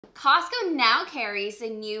Costco now carries the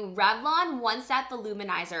new Revlon One Step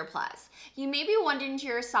Volumizer Plus. You may be wondering to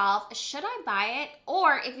yourself, should I buy it?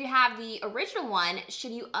 Or if you have the original one,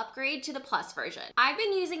 should you upgrade to the Plus version? I've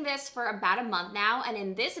been using this for about a month now, and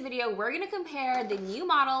in this video, we're gonna compare the new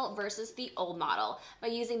model versus the old model by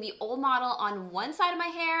using the old model on one side of my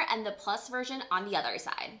hair and the Plus version on the other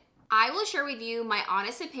side. I will share with you my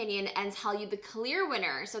honest opinion and tell you the clear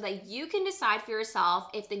winner so that you can decide for yourself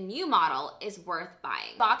if the new model is worth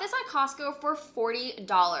buying. Bought this at Costco for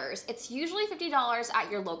 $40. It's usually $50 at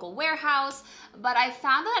your local warehouse, but I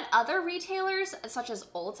found that other retailers such as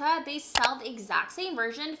Ulta, they sell the exact same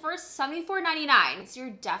version for $74.99. So you're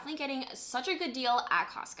definitely getting such a good deal at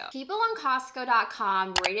Costco. People on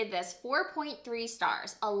Costco.com rated this 4.3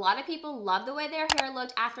 stars. A lot of people loved the way their hair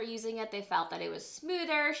looked after using it. They felt that it was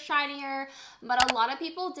smoother, shinier, but a lot of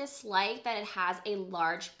people dislike that it has a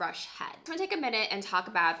large brush head. I'm gonna take a minute and talk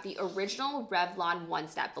about the original Revlon One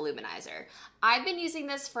Step Volumizer. I've been using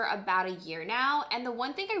this for about a year now, and the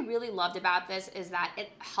one thing I really loved about this is that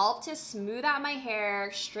it helped to smooth out my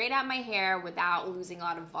hair, straighten out my hair without losing a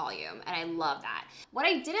lot of volume, and I love that. What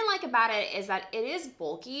I didn't like about it is that it is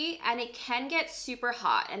bulky and it can get super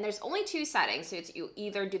hot, and there's only two settings, so it's you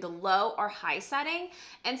either do the low or high setting,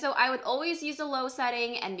 and so I would always use the low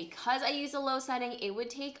setting, and because I use the low setting, it would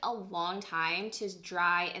take a long time to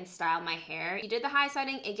dry and style my hair. If you did the high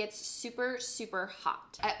setting, it gets super, super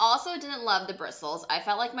hot. I also didn't love the bristles. I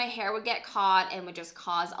felt like my hair would get caught and would just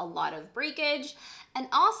cause a lot of breakage. And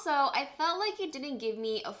also, I felt like it didn't give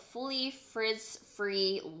me a fully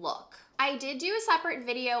frizz-free look. I did do a separate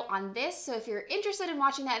video on this, so if you're interested in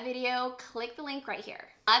watching that video, click the link right here.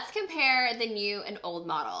 Let's compare the new and old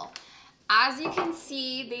model. As you can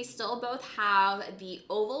see, they still both have the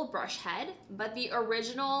oval brush head, but the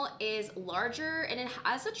original is larger and it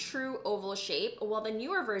has a true oval shape, while the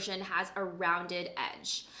newer version has a rounded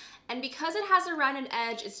edge. And because it has a rounded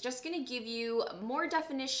edge, it's just gonna give you more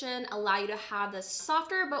definition, allow you to have the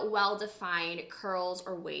softer but well-defined curls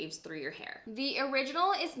or waves through your hair. The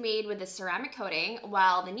original is made with a ceramic coating,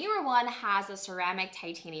 while the newer one has a ceramic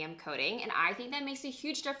titanium coating. And I think that makes a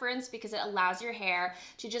huge difference because it allows your hair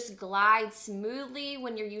to just glide smoothly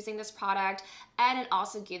when you're using this product, and it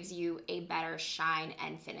also gives you a better shine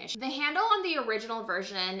and finish. The handle on the original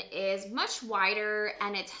version is much wider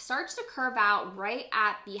and it starts to curve out right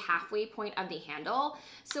at the halfway point of the handle.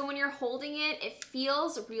 So when you're holding it, it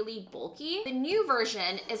feels really bulky. The new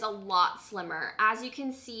version is a lot slimmer. As you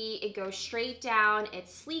can see, it goes straight down,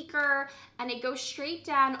 it's sleeker, and it goes straight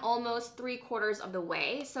down almost 3/4 of the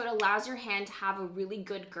way. So it allows your hand to have a really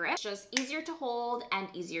good grip. It's just easier to hold and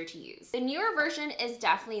easier to use. The newer version is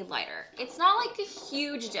definitely lighter. It's not like a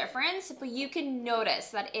huge difference, but you can notice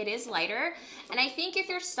that it is lighter. And I think if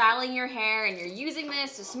you're styling your hair and you're using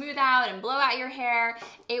this to smooth out and blow out your hair,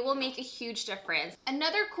 it will make a huge difference.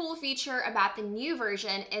 Another cool feature about the new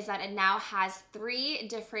version is that it now has 3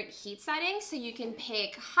 different heat settings, so you can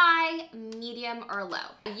pick high, medium, or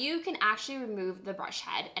low. You can actually remove the brush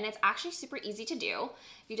head, and it's actually super easy to do.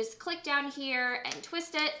 You just click down here and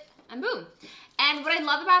twist it, and boom. And what I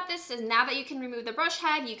love about this is now that you can remove the brush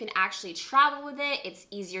head, you can actually travel with it. It's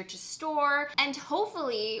easier to store. And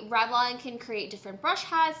hopefully Revlon can create different brush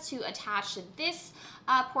heads to attach to this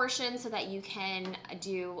portion so that you can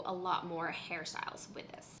do a lot more hairstyles with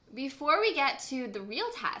this. Before we get to the real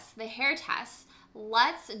test, the hair test,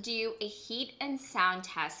 let's do a heat and sound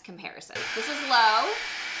test comparison. This is low,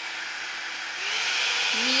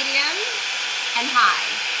 medium, and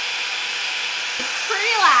high. It's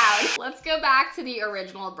pretty loud. Let's go back to the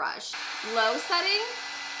original brush. Low setting,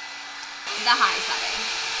 the high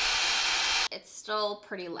setting. It's still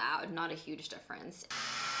pretty loud, not a huge difference.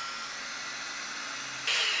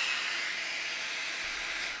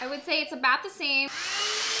 I would say it's about the same.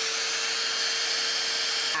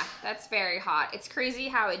 Yeah, that's very hot. It's crazy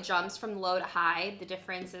how it jumps from low to high. The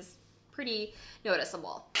difference is pretty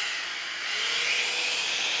noticeable.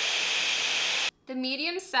 The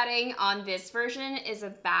medium setting on this version is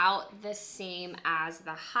about the same as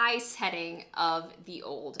the high setting of the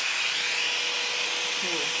old.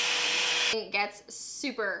 It gets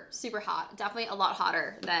super, super hot. Definitely a lot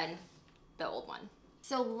hotter than the old one.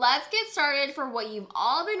 So let's get started for what you've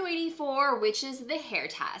all been waiting for, which is the hair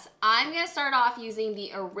test. I'm gonna start off using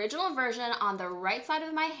the original version on the right side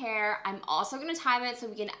of my hair. I'm also gonna time it so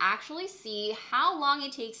we can actually see how long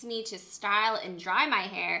it takes me to style and dry my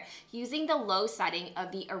hair using the low setting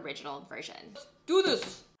of the original version. Let's do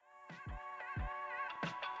this.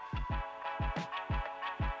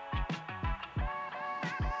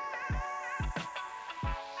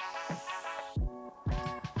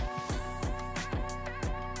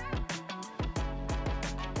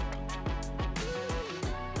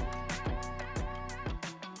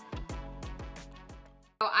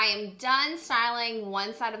 I'm done styling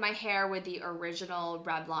one side of my hair with the original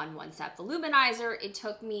Revlon One Step Volumizer. It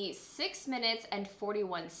took me 6 minutes and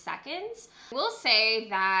 41 seconds. I will say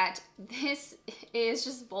that this is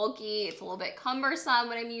just bulky. It's a little bit cumbersome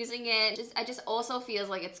when I'm using it. I just also feels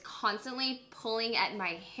like it's constantly pulling at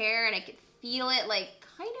my hair, and I could feel it like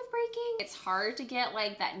kind of breaking. It's hard to get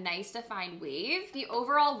like that nice defined wave. The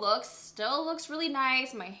overall look still looks really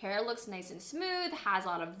nice. My hair looks nice and smooth, has a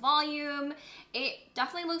lot of volume. It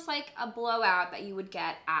definitely looks like a blowout that you would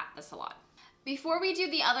get at the salon. Before we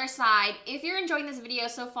do the other side, if you're enjoying this video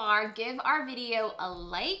so far, give our video a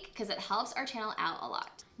like because it helps our channel out a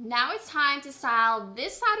lot. Now it's time to style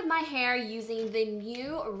this side of my hair using the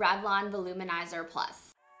new Revlon Volumizer Plus.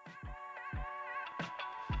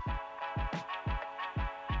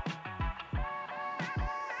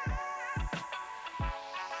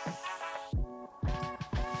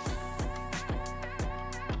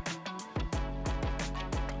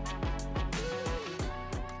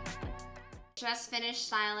 Just finished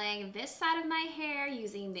styling this side of my hair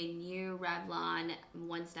using the new Revlon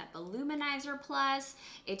One Step Volumizer Plus.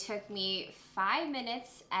 It took me 5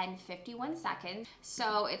 minutes and 51 seconds,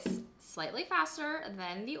 so it's slightly faster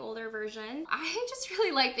than the older version. I just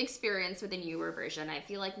really like the experience with the newer version. I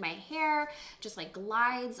feel like my hair just like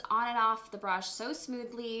glides on and off the brush so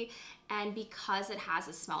smoothly, and because it has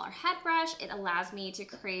a smaller head brush, it allows me to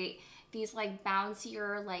create these like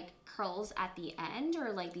bouncier like curls at the end,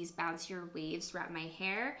 or like these bouncier waves throughout my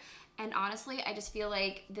hair. And honestly, I just feel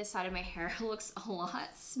like this side of my hair looks a lot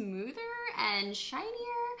smoother and shinier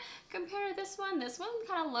compared to this one. This one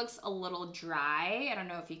kind of looks a little dry. I don't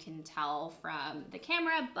know if you can tell from the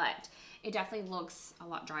camera, but it definitely looks a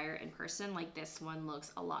lot drier in person. Like this one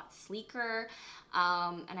looks a lot sleeker.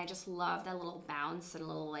 And I just love that little bounce and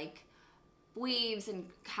little like waves and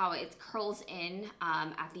how it curls in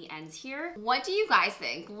at the ends here. What do you guys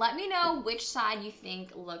think? Let me know which side you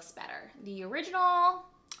think looks better, the original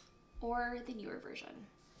or the newer version.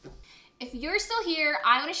 If you're still here,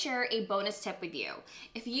 I want to share a bonus tip with you.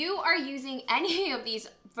 If you are using any of these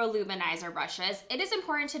voluminizer brushes, it is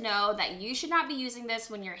important to know that you should not be using this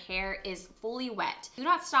when your hair is fully wet. Do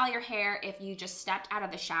not style your hair if you just stepped out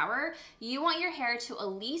of the shower. You want your hair to at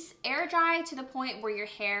least air dry to the point where your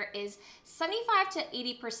hair is 75 to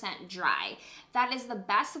 80% dry. That is the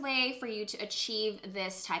best way for you to achieve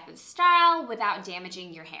this type of style without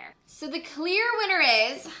damaging your hair. So the clear winner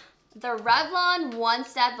is the Revlon One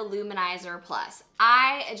Step Volumizer Plus.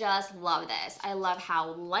 I just love this. I love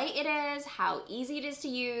how light it is, how easy it is to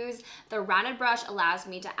use. The rounded brush allows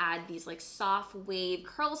me to add these like soft wave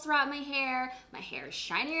curls throughout my hair. My hair is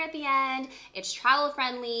shinier at the end. It's travel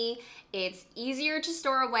friendly. It's easier to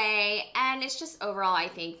store away, and it's just overall, I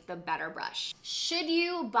think, the better brush. Should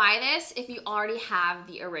you buy this if you already have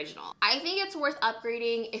the original? I think it's worth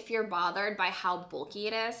upgrading if you're bothered by how bulky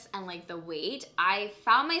it is and like the weight. I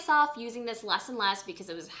found myself using this less and less because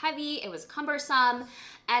it was heavy, it was cumbersome,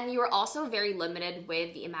 and you were also very limited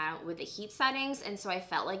with the heat settings, and so I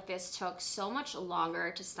felt like this took so much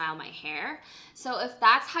longer to style my hair. So if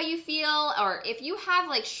that's how you feel, or if you have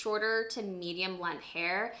like shorter to medium length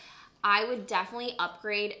hair, I would definitely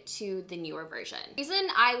upgrade to the newer version. The reason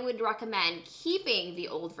I would recommend keeping the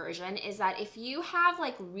old version is that if you have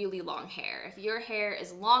like really long hair, if your hair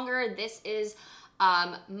is longer, this is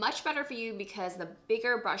much better for you because the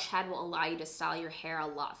bigger brush head will allow you to style your hair a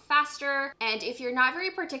lot faster. And if you're not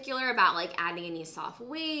very particular about like adding any soft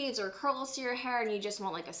waves or curls to your hair and you just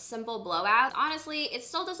want like a simple blowout, honestly, it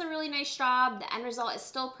still does a really nice job. The end result is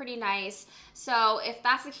still pretty nice. So if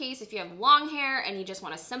that's the case, if you have long hair and you just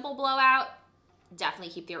want a simple blowout,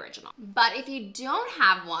 definitely keep the original. But if you don't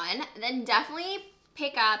have one, then definitely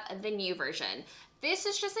pick up the new version. This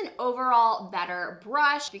is just an overall better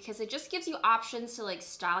brush because it just gives you options to like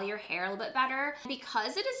style your hair a little bit better.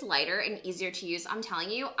 Because it is lighter and easier to use, I'm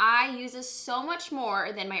telling you, I use this so much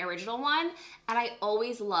more than my original one, and I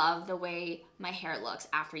always love the way my hair looks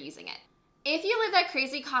after using it. If you live that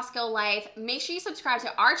crazy Costco life, make sure you subscribe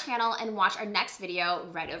to our channel and watch our next video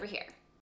right over here.